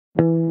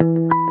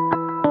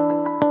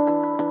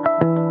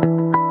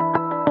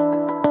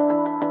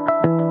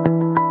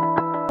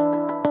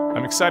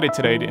excited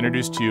today to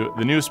introduce to you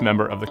the newest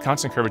member of the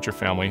constant curvature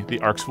family, the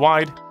Arcs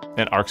Wide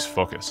and Arcs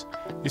Focus.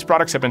 These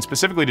products have been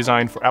specifically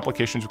designed for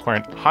applications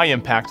requiring high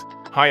impact,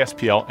 high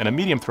SPL, and a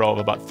medium throw of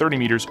about 30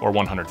 meters or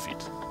 100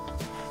 feet.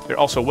 They're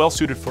also well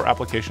suited for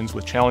applications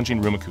with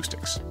challenging room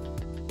acoustics.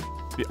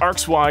 The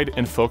Arcs Wide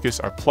and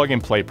Focus are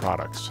plug-and-play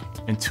products.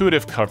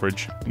 Intuitive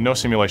coverage, no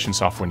simulation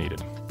software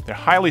needed. They're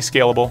highly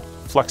scalable,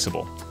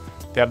 flexible.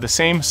 They have the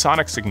same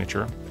sonic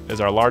signature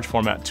as our large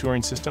format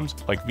touring systems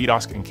like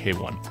VDOSC and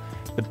K1.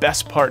 The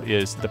best part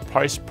is the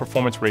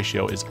price-performance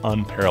ratio is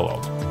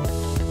unparalleled.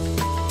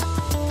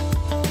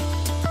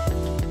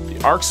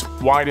 The Arcs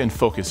Wide and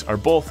Focus are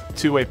both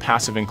two-way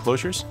passive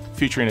enclosures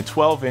featuring a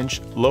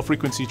 12-inch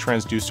low-frequency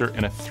transducer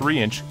and a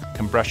 3-inch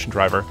compression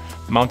driver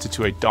mounted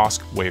to a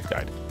DOSC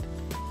waveguide.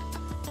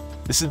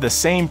 This is the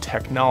same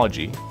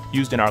technology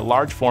used in our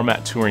large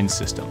format touring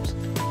systems.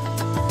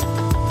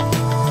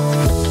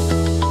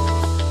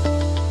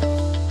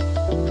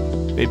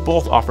 They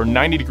both offer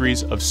 90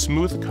 degrees of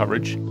smooth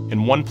coverage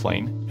in one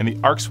plane, and the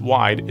Arcs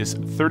Wide is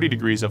 30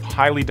 degrees of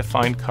highly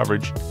defined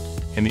coverage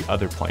in the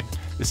other plane.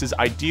 This is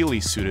ideally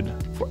suited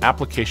for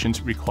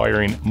applications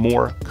requiring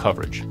more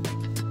coverage.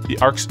 The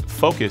Arcs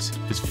Focus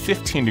is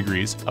 15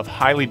 degrees of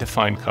highly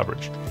defined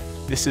coverage.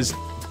 This is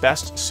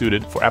best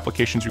suited for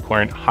applications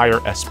requiring higher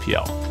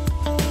SPL.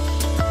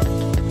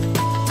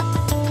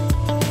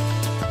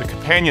 The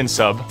companion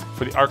sub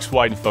for the Arcs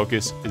Wide and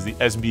Focus is the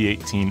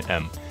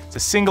SB18M. It's a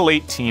single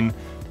 18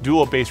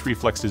 dual bass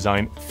reflex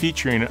design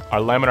featuring our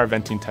laminar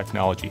venting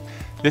technology.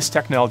 This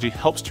technology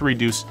helps to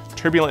reduce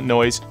turbulent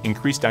noise,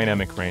 increase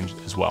dynamic range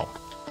as well.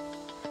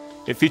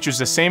 It features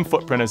the same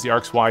footprint as the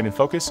Arcs Wide and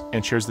Focus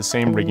and shares the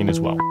same rigging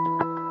as well.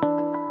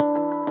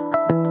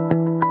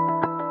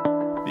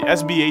 The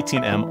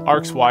SB18M,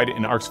 Arcs Wide,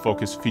 and Arcs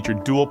Focus feature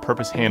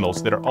dual-purpose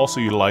handles that are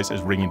also utilized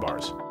as rigging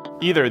bars.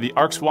 Either the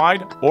Arcs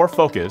Wide or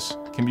Focus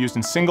can be used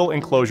in single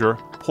enclosure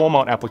pole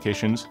mount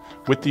applications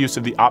with the use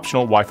of the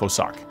optional WIFO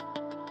sock.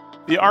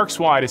 The Arcs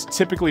Wide is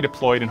typically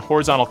deployed in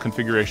horizontal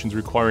configurations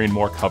requiring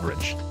more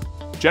coverage.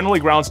 Generally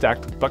ground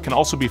stacked, but can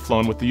also be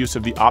flown with the use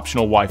of the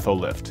optional WIFO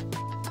lift.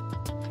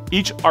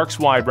 Each Arcs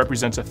Wide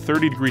represents a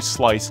 30-degree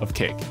slice of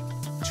cake.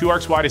 2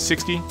 Arcs Wide is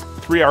 60,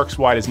 3 Arcs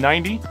Wide is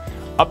 90,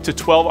 up to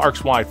 12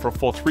 Arcs Wide for a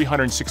full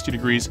 360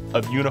 degrees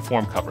of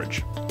uniform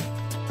coverage.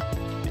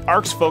 The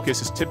Arcs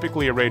Focus is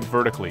typically arrayed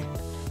vertically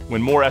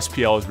when more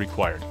SPL is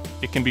required.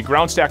 It can be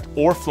ground stacked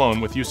or flown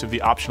with use of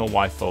the optional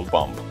WIFO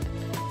bump.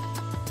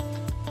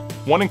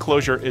 One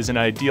enclosure is an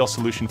ideal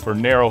solution for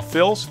narrow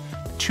fills.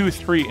 2,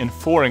 3, and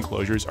 4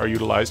 enclosures are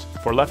utilized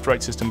for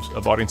left-right systems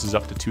of audiences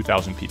up to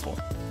 2,000 people.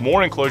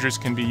 More enclosures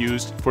can be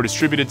used for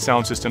distributed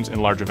sound systems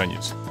in larger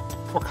venues.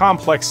 For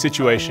complex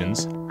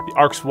situations, the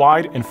Arcs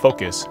Wide and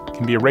Focus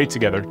can be arrayed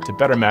together to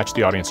better match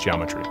the audience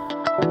geometry.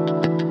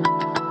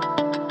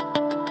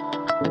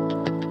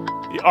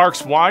 The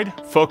Arcs Wide,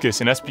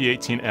 Focus, and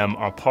SB18M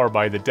are powered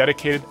by the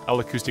dedicated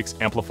L-Acoustics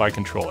Amplify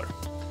controller.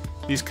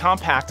 These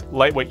compact,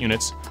 lightweight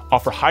units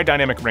offer high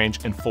dynamic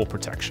range and full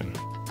protection.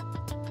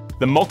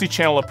 The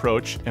multi-channel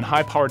approach and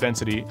high power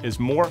density is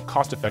more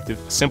cost-effective,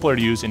 simpler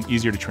to use, and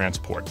easier to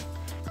transport.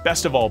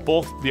 Best of all,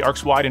 both the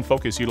Arcs Wide and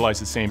Focus utilize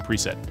the same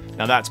preset.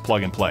 Now that's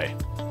plug and play.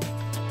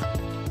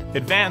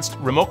 Advanced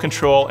remote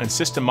control and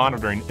system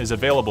monitoring is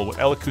available with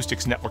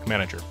L-Acoustics Network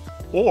Manager,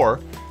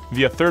 or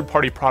via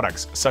third-party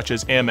products such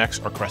as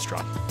AMX or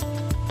Crestron.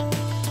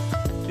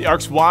 The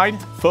Arcs Wide,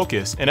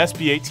 Focus, and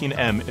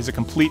SB18M is a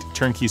complete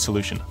turnkey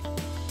solution.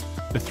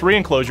 The 3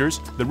 enclosures,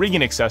 the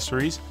rigging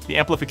accessories, the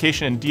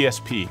amplification and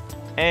DSP,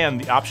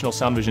 and the optional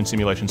sound vision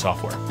simulation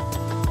software.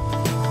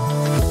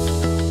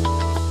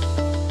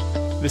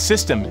 The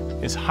system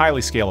is highly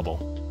scalable.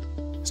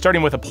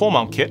 Starting with a pole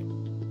mount kit,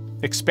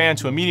 expand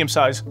to a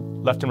medium-sized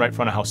left and right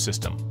front of house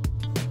system,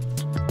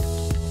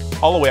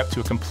 all the way up to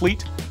a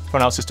complete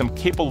front of house system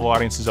capable of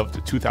audiences of up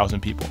to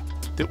 2,000 people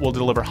that will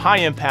deliver high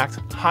impact,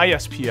 high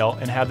SPL,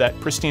 and have that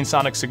pristine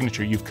sonic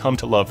signature you've come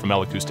to love from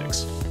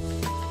L-Acoustics.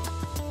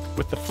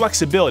 With the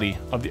flexibility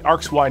of the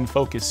Arcs Wide and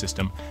Focus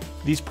system,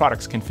 these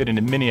products can fit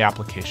into many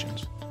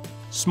applications.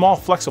 Small,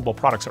 flexible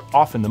products are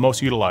often the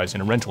most utilized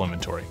in a rental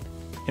inventory.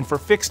 And for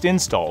fixed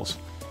installs,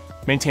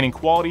 maintaining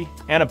quality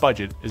and a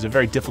budget is a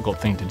very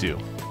difficult thing to do.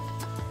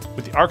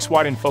 With the Arcs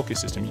Wide and Focus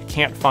system, you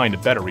can't find a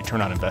better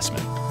return on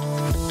investment.